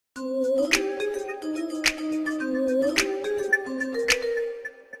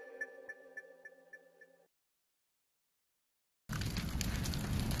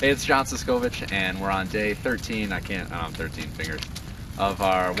Hey, it's John Siskovich, and we're on day 13, I don't have 13 fingers, of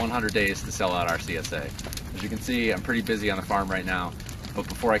our 100 days to sell out our CSA. As you can see, I'm pretty busy on the farm right now, but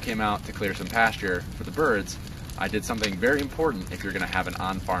before I came out to clear some pasture for the birds, I did something very important if you're going to have an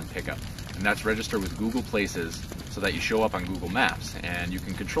on-farm pickup, and that's register with Google Places so that you show up on Google Maps, and you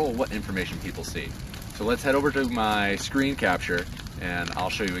can control what information people see. So let's head over to my screen capture, and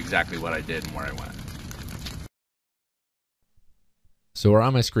I'll show you exactly what I did and where I went. So we're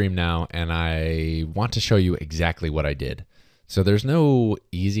on my screen now, and I want to show you exactly what I did. So there's no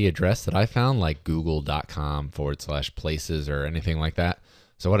easy address that I found like google.com/places or anything like that.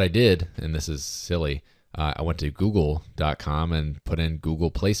 So what I did, and this is silly, I went to google.com and put in Google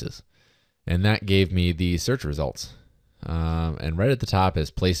Places. And that gave me the search results. And right at the top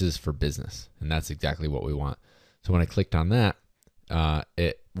is Places for Business. And that's exactly what we want. So when I clicked on that,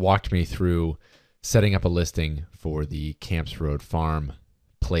 it walked me through setting up a listing for the Camps Road Farm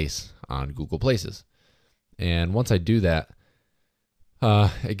place on Google Places. And once I do that,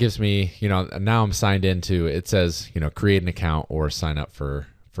 it gives me, now I'm signed into, it says, create an account or sign up for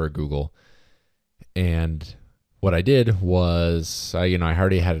Google. And what I did was, I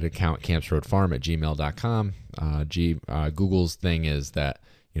already had an account, campsroadfarm@gmail.com. Google's thing is that,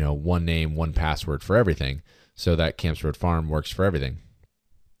 one name, one password for everything. So that Camps Road Farm works for everything.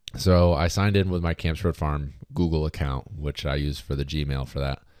 So I signed in with my Camps Road Farm Google account, which I use for the Gmail for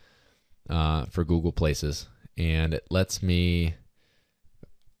that, for Google Places. And it lets me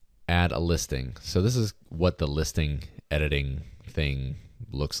add a listing. So this is what the listing editing thing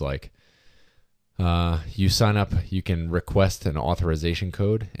looks like. You sign up, you can request an authorization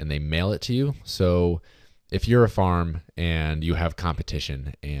code and they mail it to you. So if you're a farm and you have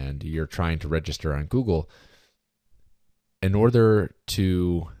competition and you're trying to register on Google, in order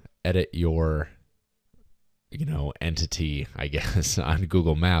to edit your, entity, I guess, on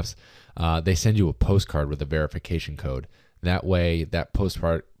Google Maps, they send you a postcard with a verification code. That way, that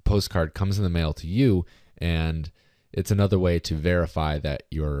postcard comes in the mail to you, and it's another way to verify that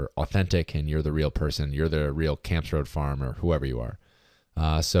you're authentic and you're the real person, you're the real Camps Road Farm or whoever you are.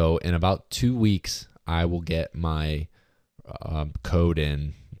 So in about 2 weeks, I will get my code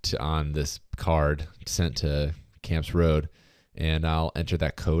on this card sent to Camps Road, and I'll enter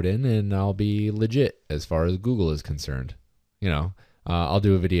that code in, and I'll be legit as far as Google is concerned. I'll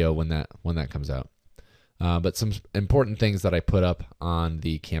do a video when that comes out. But some important things that I put up on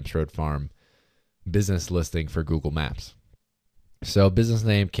the Camps Road Farm business listing for Google Maps. So business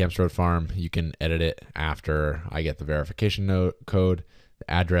name, Camps Road Farm, you can edit it after I get the verification code. The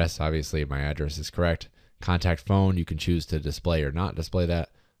address, obviously my address is correct. Contact phone, you can choose to display or not display that.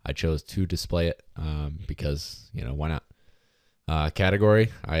 I chose to display it because, why not?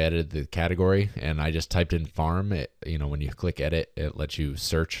 Category, I edited the category and I just typed in farm. When you click edit, it lets you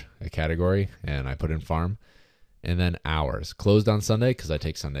search a category, and I put in farm. And then hours, closed on Sunday because I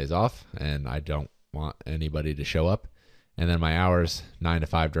take Sundays off and I don't want anybody to show up. And then my hours, 9 to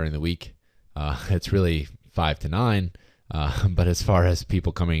 5 during the week. It's really 5 to 9. But as far as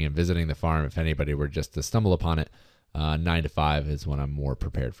people coming and visiting the farm, if anybody were just to stumble upon it, 9 to 5 is when I'm more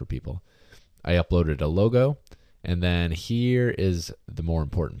prepared for people. I uploaded a logo. And then here is the more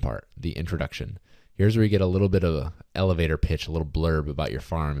important part, the introduction. Here's where you get a little bit of an elevator pitch, a little blurb about your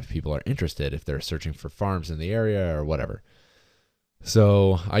farm if people are interested, if they're searching for farms in the area or whatever.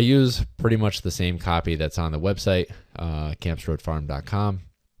 So I use pretty much the same copy that's on the website, campsroadfarm.com.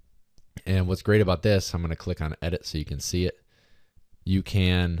 And what's great about this, I'm going to click on edit so you can see it. You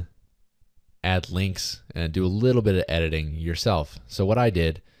can add links and do a little bit of editing yourself. So what I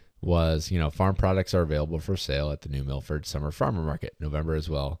did was, farm products are available for sale at the New Milford Summer Farmer Market, November, as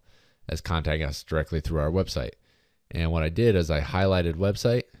well as contact us directly through our website. And what I did is I highlighted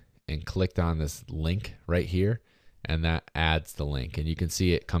website and clicked on this link right here, and that adds the link. And you can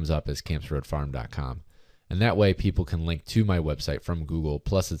see it comes up as campsroadfarm.com. And that way people can link to my website from Google.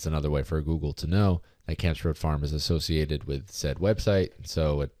 Plus, it's another way for Google to know that Camps Road Farm is associated with said website.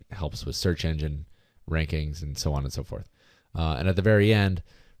 So it helps with search engine rankings and so on and so forth. And at the very end,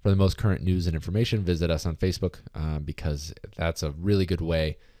 for the most current news and information, visit us on Facebook because that's a really good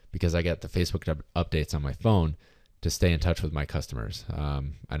way, because I get the Facebook updates on my phone to stay in touch with my customers. I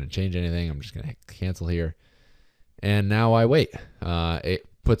didn't change anything. I'm just going to hit cancel here. And now I wait. It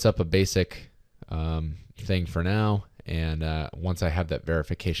puts up a basic thing for now. And once I have that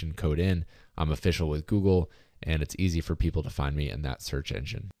verification code in, I'm official with Google, and it's easy for people to find me in that search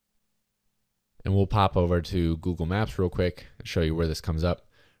engine. And we'll pop over to Google Maps real quick and show you where this comes up.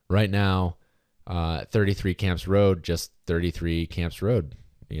 Right now, 33 Camps Road, just 33 Camps Road,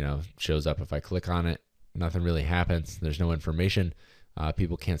 shows up. If I click on it, nothing really happens. There's no information.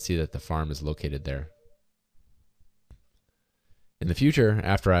 people can't see that the farm is located there. In the future,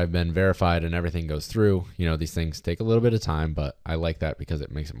 after I've been verified and everything goes through, these things take a little bit of time, but I like that because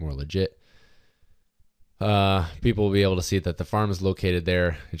it makes it more legit. People will be able to see that the farm is located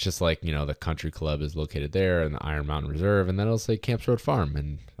there. It's just like, the country club is located there and the Iron Mountain Reserve, and then it'll say Camps Road Farm,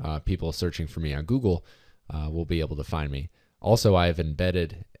 and people searching for me on Google will be able to find me. Also, I've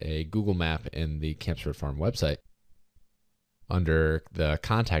embedded a Google map in the Camps Road Farm website. Under the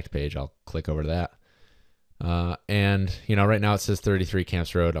contact page, I'll click over to that. And right now it says 33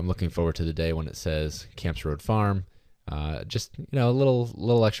 Camps Road. I'm looking forward to the day when it says Camps Road Farm. Just, a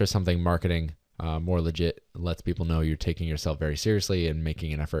little extra something marketing, more legit, lets people know you're taking yourself very seriously and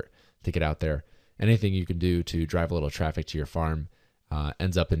making an effort to get out there. Anything you can do to drive a little traffic to your farm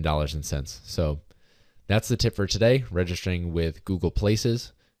ends up in dollars and cents. So that's the tip for today, registering with Google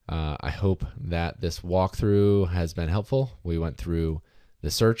Places. I hope that this walkthrough has been helpful. We went through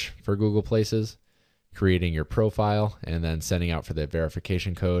the search for Google Places, creating your profile, and then sending out for the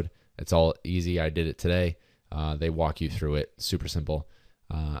verification code. It's all easy. I did it today. They walk you through it. Super simple.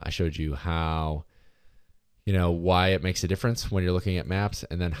 I showed you how, why it makes a difference when you're looking at maps,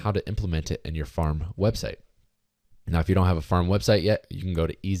 and then how to implement it in your farm website. Now, if you don't have a farm website yet, you can go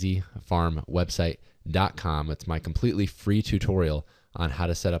to easyfarmwebsite.com. It's my completely free tutorial on how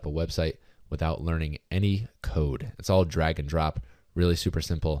to set up a website without learning any code. It's all drag and drop, really super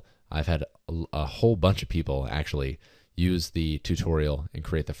simple. I've had a whole bunch of people actually use the tutorial and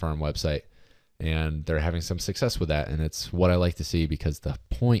create the farm website, and they're having some success with that. And it's what I like to see, because the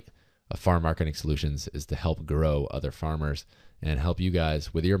point of Farm Marketing Solutions is to help grow other farmers and help you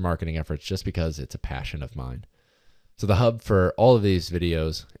guys with your marketing efforts, just because it's a passion of mine. So the hub for all of these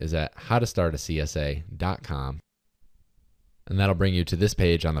videos is at howtostartacsa.com. And that'll bring you to this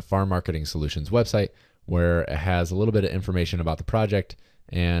page on the Farm Marketing Solutions website, where it has a little bit of information about the project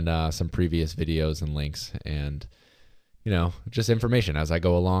and some previous videos and links, and just information. As I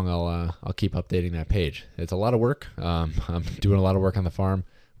go along, I'll keep updating that page. It's a lot of work. I'm doing a lot of work on the farm.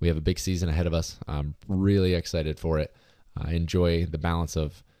 We have a big season ahead of us. I'm really excited for it. I enjoy the balance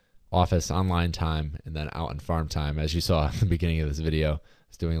of office online time and then out and farm time. As you saw at the beginning of this video, I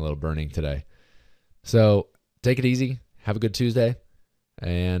was doing a little burning today. So take it easy. Have a good Tuesday,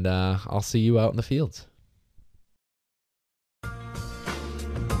 and I'll see you out in the fields.